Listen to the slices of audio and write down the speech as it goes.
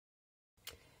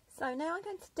So now I'm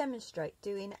going to demonstrate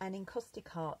doing an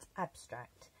encaustic art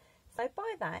abstract. So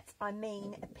by that I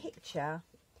mean a picture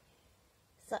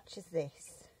such as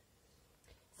this.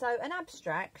 So an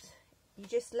abstract, you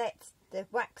just let the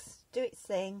wax do its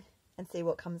thing and see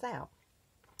what comes out.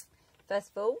 First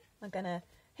of all, I'm going to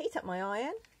heat up my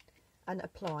iron and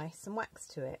apply some wax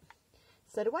to it.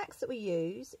 So the wax that we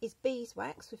use is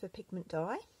beeswax with a pigment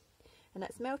dye, and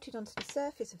that's melted onto the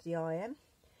surface of the iron,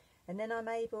 and then I'm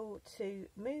able to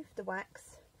move the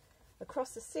wax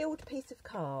across a sealed piece of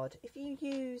card. If you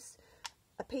use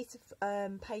a piece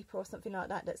of paper or something like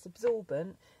that that's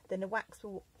absorbent, then the wax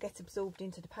will get absorbed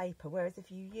into the paper, whereas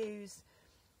if you use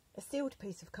a sealed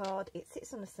piece of card, it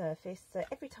sits on the surface, so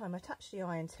every time I touch the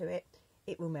iron to it,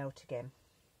 it will melt again.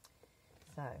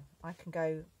 So I can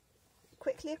go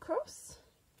quickly across,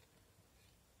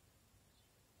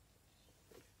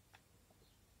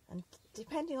 and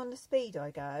depending on the speed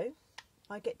I go,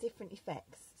 I get different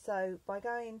effects. So by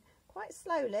going quite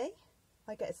slowly,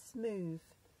 I get a smooth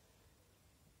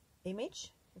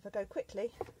image. If I go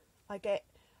quickly, I get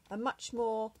a much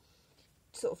more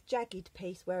sort of jagged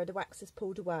piece where the wax is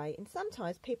pulled away, and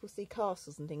sometimes people see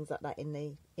castles and things like that in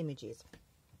the images.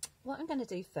 What I'm going to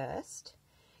do first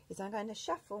is I'm going to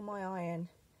shuffle my iron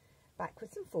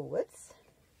backwards and forwards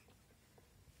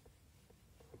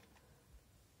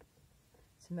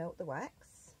to melt the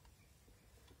wax,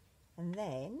 and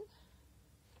then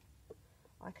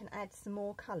I can add some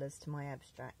more colours to my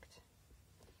abstract.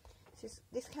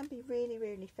 This can be really,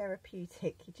 really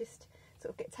therapeutic. You just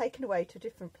sort of get taken away to a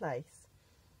different place.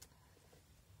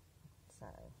 So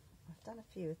I've done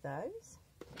a few of those.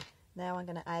 Now I'm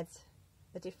going to add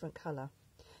a different colour.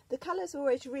 The colours are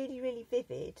always really, really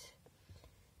vivid,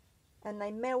 and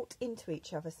they melt into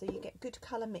each other, so you get good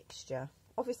colour mixture.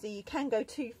 Obviously you can go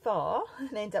too far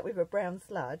and end up with a brown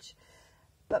sludge,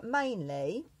 but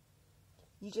mainly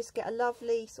you just get a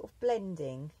lovely sort of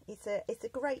blending. It's a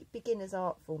great beginner's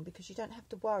art form because you don't have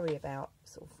to worry about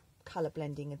sort of colour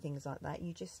blending and things like that.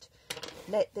 You just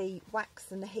let the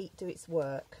wax and the heat do its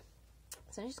work.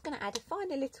 So I'm just going to add a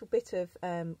final little bit of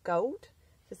gold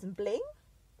for some bling,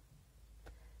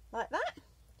 like that.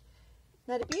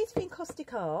 Now the beauty of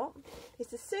encaustic art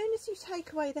is as soon as you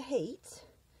take away the heat,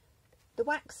 the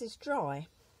wax is dry.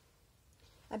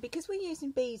 And because we're using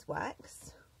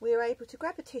beeswax, we're able to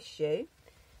grab a tissue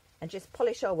and just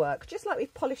polish our work, just like we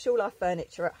polish all our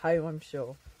furniture at home, I'm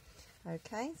sure.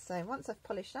 Okay, so once I've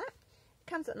polished that, it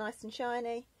comes up nice and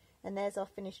shiny, and there's our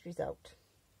finished result.